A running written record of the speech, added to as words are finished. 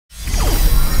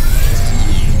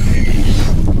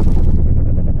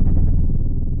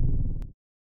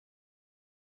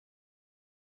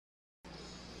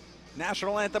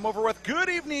National Anthem over with. Good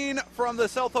evening from the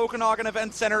South Okanagan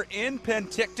Event Center in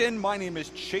Penticton. My name is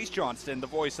Chase Johnston, the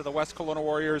voice of the West Kelowna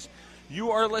Warriors.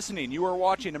 You are listening, you are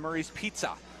watching to Murray's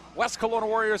Pizza. West Kelowna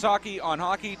Warriors hockey on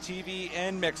Hockey TV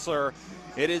and Mixler.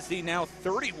 It is the now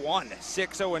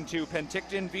 31-6-0-2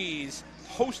 Penticton Vees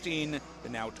hosting the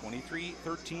now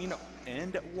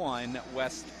 23-13-1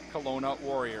 West Kelowna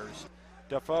Warriors.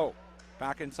 Defoe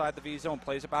back inside the V zone,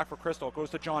 plays it back for Crystal, goes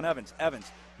to John Evans.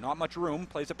 Evans, not much room,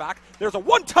 plays it back. There's a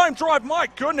one-time drive, my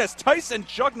goodness, Tyson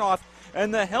Jugnoth,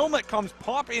 and the helmet comes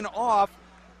popping off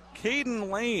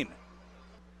Caden Lane.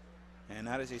 And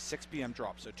that is a 6 p.m.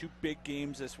 drop. So 2 big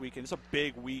games this weekend. It's a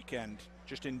big weekend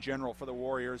just in general for the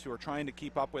Warriors, who are trying to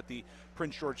keep up with the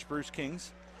Prince George Spruce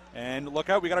Kings. And look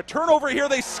out, we got a turnover here,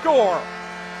 they score!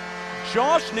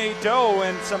 Josh Nadeau,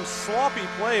 and some sloppy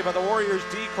play by the Warriors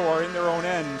decor in their own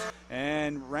end,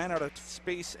 and ran out of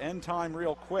space and time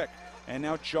real quick. And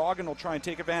now Joggin will try and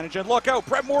take advantage. And look out,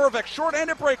 Brett Moravec,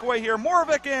 short-handed breakaway here.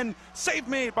 Moravec in, save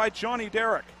made by Johnny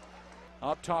Derrick.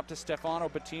 Up top to Stefano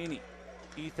Bettini.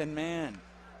 Ethan Mann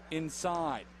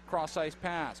inside, cross-ice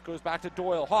pass, goes back to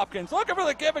Doyle. Hopkins looking for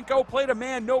the give and go, play to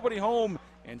man, nobody home.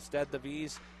 Instead the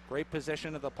Vees, great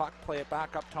position of the puck, play it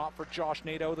back up top for Josh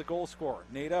Nadeau, the goal scorer.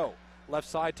 Nadeau, left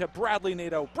side to Bradley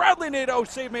Nadeau. Bradley Nadeau,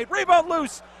 save made, rebound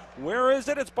loose. Where is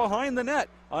it? It's behind the net.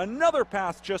 Another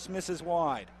pass just misses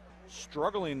wide.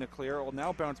 Struggling to clear, it will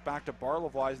now bounce back to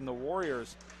Barlowise, and the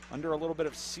Warriors under a little bit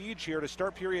of siege here to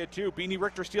start period 2. Beanie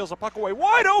Richter steals a puck away,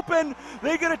 wide open.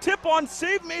 They get a tip on,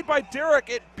 save made by Derrick.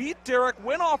 It beat Derrick,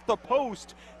 went off the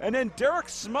post, and then Derrick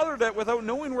smothered it without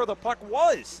knowing where the puck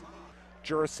was.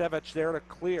 Jurasevich there to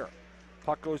clear.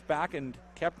 Puck goes back and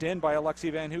kept in by Alexei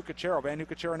Van Hukachero. Van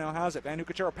Hukachero now has it. Van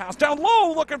Hukachero pass down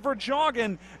low, looking for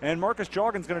Joggin, and Marcus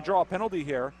Joggin's going to draw a penalty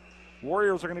here.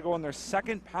 Warriors are going to go on their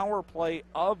second power play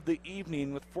of the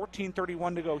evening with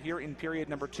 14:31 to go here in period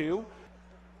number 2.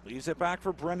 Leaves it back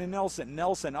for Brennan Nelson.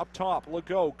 Nelson up top.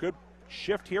 Legault. Good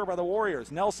shift here by the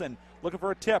Warriors. Nelson looking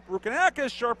for a tip.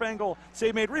 Rukanakis, sharp angle.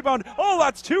 Save made. Rebound. Oh,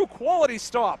 that's 2 quality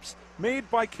stops made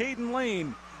by Caden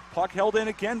Lane. Puck held in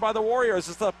again by the Warriors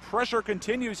as the pressure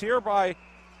continues here by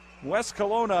West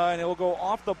Kelowna, and it will go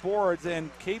off the boards, and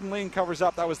Caden Lane covers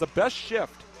up. That was the best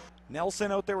shift.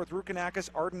 Nelson out there with Rukanakis,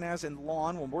 Ardenaz, and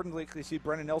Lon. We'll more than likely see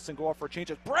Brennan Nelson go off for a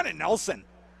change. Brennan Nelson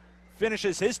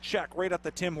finishes his check right at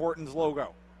the Tim Hortons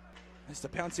logo. It's the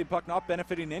bouncing puck not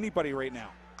benefiting anybody right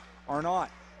now. Arnott,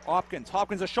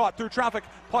 Hopkins a shot through traffic.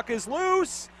 Puck is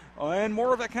loose, and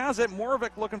Moravec has it.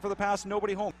 Moravec looking for the pass,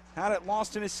 nobody home. Had it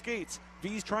lost in his skates.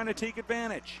 Vees trying to take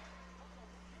advantage.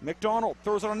 McDonald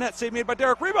throws it on net, save made by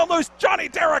Derrick. Rebound loose, Johnny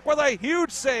Derrick with a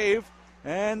huge save.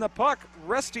 And the puck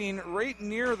resting right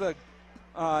near the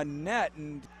net,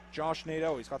 and Josh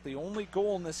Nadeau, he's got the only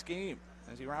goal in this game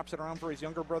as he wraps it around for his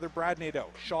younger brother Brad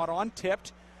Nadeau. Shot on,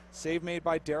 tipped, save made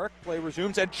by Derrick, play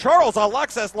resumes, and Charles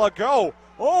Alexis Legault.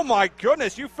 Oh my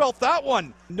goodness, you felt that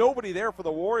one. Nobody there for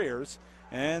the Warriors,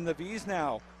 and the Vees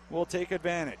now will take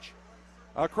advantage.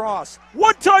 Across,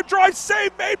 one-time drive,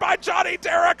 save made by Johnny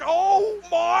Derrick. Oh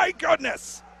my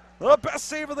goodness. The best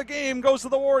save of the game goes to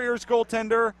the Warriors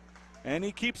goaltender, and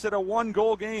he keeps it a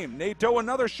 1-goal game. Nadeau,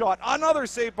 another shot, another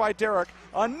save by Derrick,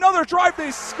 another drive, they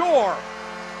score.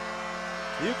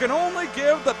 You can only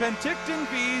give the Penticton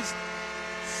Vees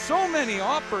so many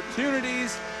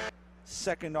opportunities.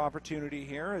 Second opportunity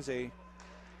here as they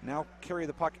now carry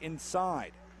the puck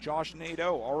inside. Josh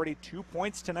Nadeau, already 2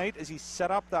 points tonight as he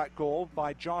set up that goal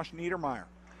by Josh Niedermeyer.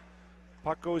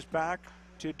 Puck goes back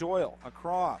to Doyle,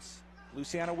 across.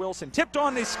 Luciano Wilson, tipped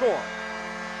on, they score.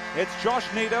 It's Josh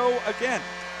Nadeau again.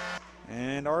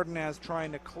 And Ardenaz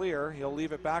trying to clear. He'll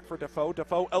leave it back for Defoe.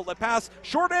 Defoe, outlet pass.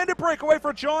 Short-handed breakaway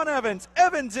for John Evans.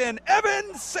 Evans in.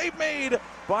 Evans, save made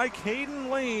by Caden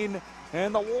Lane.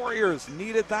 And the Warriors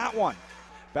needed that one.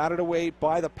 Batted away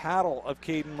by the paddle of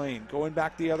Caden Lane. Going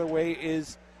back the other way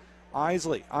is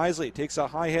Isley. Isley takes a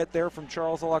high hit there from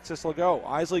Charles Alexis Legault.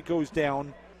 Isley goes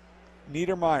down.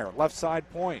 Niedermeyer, left side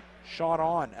point. Shot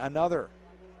on. Another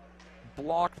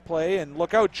blocked play, and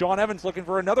look out, John Evans looking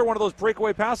for another one of those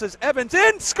breakaway passes. Evans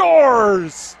in,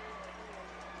 scores!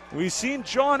 We've seen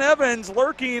John Evans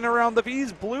lurking around the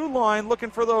Vees blue line looking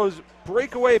for those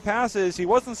breakaway passes. He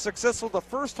wasn't successful the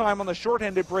first time on the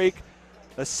shorthanded break.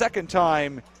 The second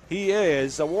time he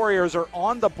is. The Warriors are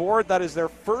on the board. That is their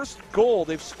first goal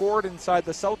they've scored inside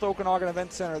the South Okanagan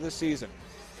Event Center this season.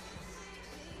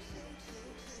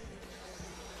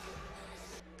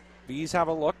 Vees have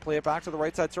a look, play it back to the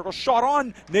right side circle, shot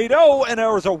on Nadeau, and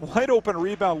there was a wide open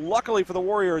rebound. Luckily for the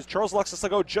Warriors, Charles Alexis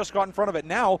Legault just got in front of it.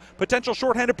 Now, potential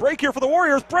shorthanded break here for the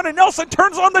Warriors. Brennan Nelson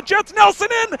turns on the Jets. Nelson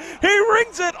in, he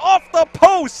rings it off the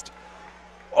post.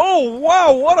 Oh,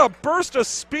 wow, what a burst of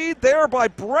speed there by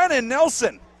Brennan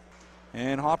Nelson.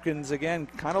 And Hopkins, again,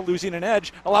 kind of losing an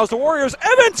edge, allows the Warriors.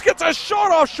 Evans gets a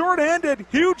shot off short-handed.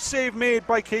 Huge save made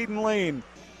by Caden Lane.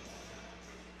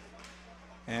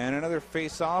 And another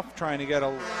face-off, trying to get a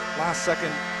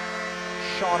last-second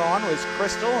shot on was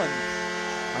Crystal.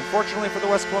 And unfortunately for the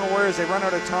West Kelowna Warriors, they run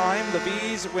out of time. The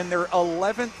Vees win their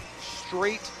 11th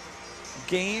straight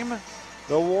game.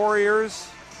 The Warriors,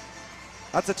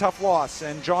 that's a tough loss.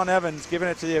 And John Evans giving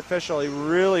it to the official. He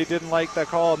really didn't like that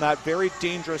call and that very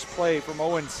dangerous play from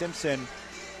Owen Simpson.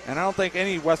 And I don't think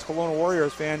any West Kelowna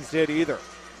Warriors fans did either.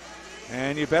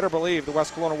 And you better believe the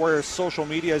West Kelowna Warriors social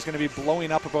media is going to be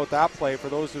blowing up about that play. For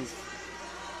those of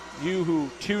you who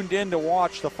tuned in to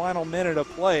watch the final minute of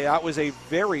play, that was a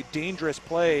very dangerous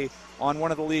play on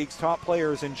one of the league's top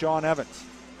players in John Evans.